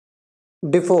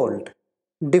Default.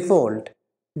 Default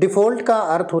default का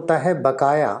अर्थ होता है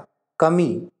बकाया,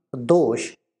 कमी, दोष,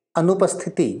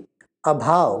 अनुपस्थिति,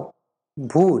 अभाव,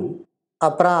 भूल,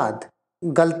 अपराध,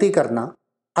 गलती करना,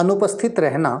 अनुपस्थित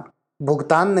रहना,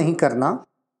 भुगतान नहीं करना,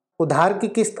 उधार की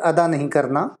किस्त अदा नहीं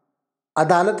करना,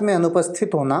 अदालत में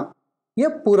अनुपस्थित होना या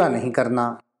पूरा नहीं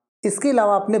करना। इसके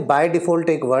अलावा आपने बाय डिफ़ॉल्ट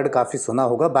एक वर्ड काफ़ी सुना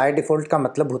होगा। बाय डिफ़ॉल्ट का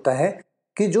मतलब होता है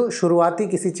कि जो शुरुआती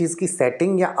किसी चीज़ की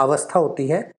सेटिंग या अवस्था होती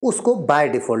है उसको बाय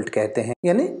डिफ़ॉल्ट कहते हैं,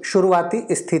 यानी शुरुआती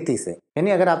स्थिति से।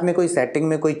 यानी अगर आपने कोई सेटिंग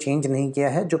में कोई चेंज नहीं किया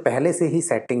है, जो पहले से ही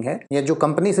सेटिंग है या जो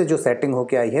कंपनी से जो सेटिंग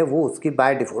होके आई है वो उसकी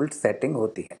बाय डिफ़ॉल्ट सेटिंग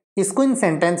होती है। इसको इन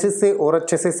सेंटेंसेस से और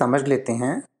अच्छे से समझ लेते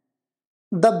हैं।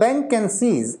 The bank can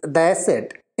seize the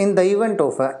asset in the event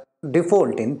of a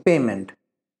default in payment.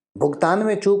 भुगतान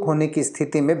में चूक होने की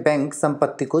स्थिति में बैंक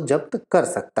संपत्ति को जब्त कर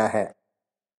सकता है।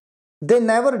 They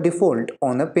never default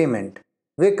on a payment.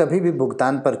 वे कभी भी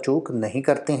भुगतान पर चूक नहीं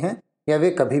करते हैं या वे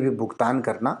कभी भी भुगतान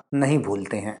करना नहीं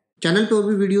भूलते हैं। चैनल पर और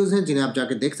भी वीडियोस हैं जिन्हें आप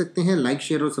जाके देख सकते हैं। लाइक,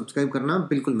 शेयर और सब्सक्राइब करना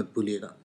बिल्कुल मत भूलिएगा।